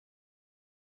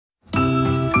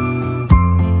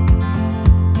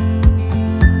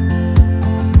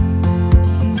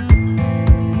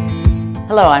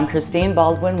Hello, I'm Kristine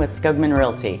Baldwin with Skogman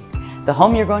Realty. The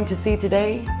home you're going to see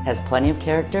today has plenty of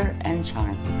character and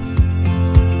charm.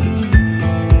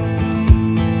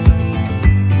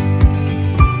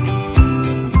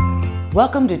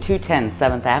 Welcome to 210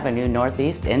 7th Avenue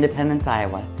Northeast, Independence,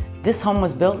 Iowa. This home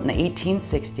was built in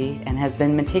 1860 and has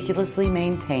been meticulously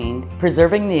maintained,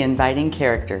 preserving the inviting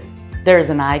character. There is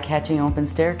an eye-catching open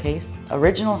staircase,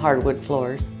 original hardwood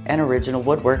floors, and original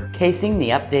woodwork casing the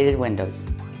updated windows.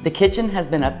 The kitchen has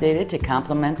been updated to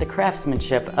complement the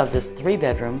craftsmanship of this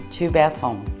 3-bedroom, 2-bath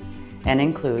home and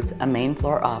includes a main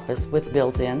floor office with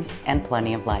built-ins and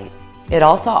plenty of light. It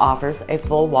also offers a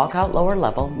full walkout lower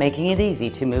level, making it easy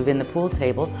to move in the pool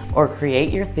table or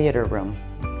create your theater room.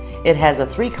 It has a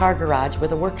 3-car garage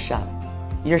with a workshop.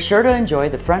 You're sure to enjoy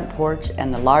the front porch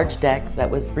and the large deck that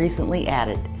was recently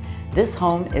added. This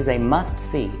home is a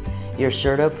must-see. You're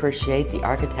sure to appreciate the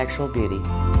architectural beauty.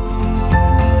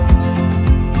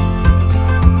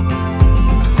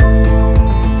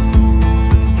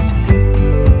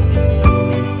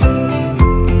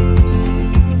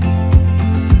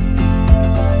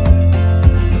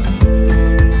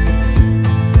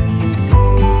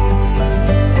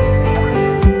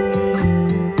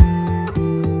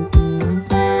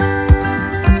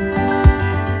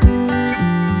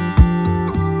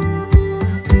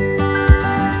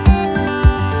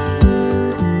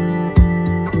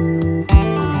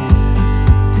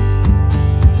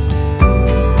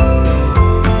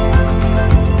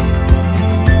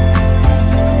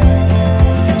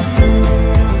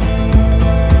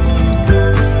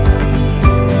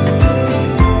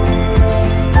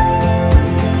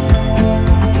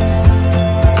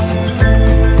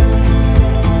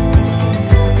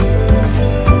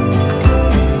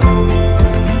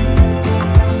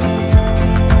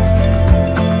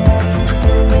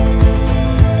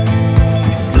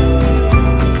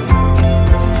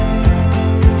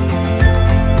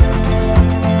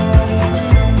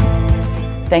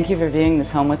 Thank you for viewing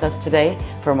this home with us today.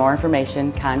 For more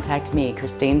information, contact me,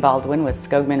 Kristine Baldwin with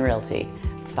Skogman Realty,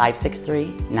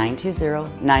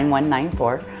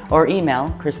 563-920-9194, or email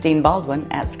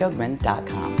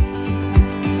KristineBaldwin@skogman.com.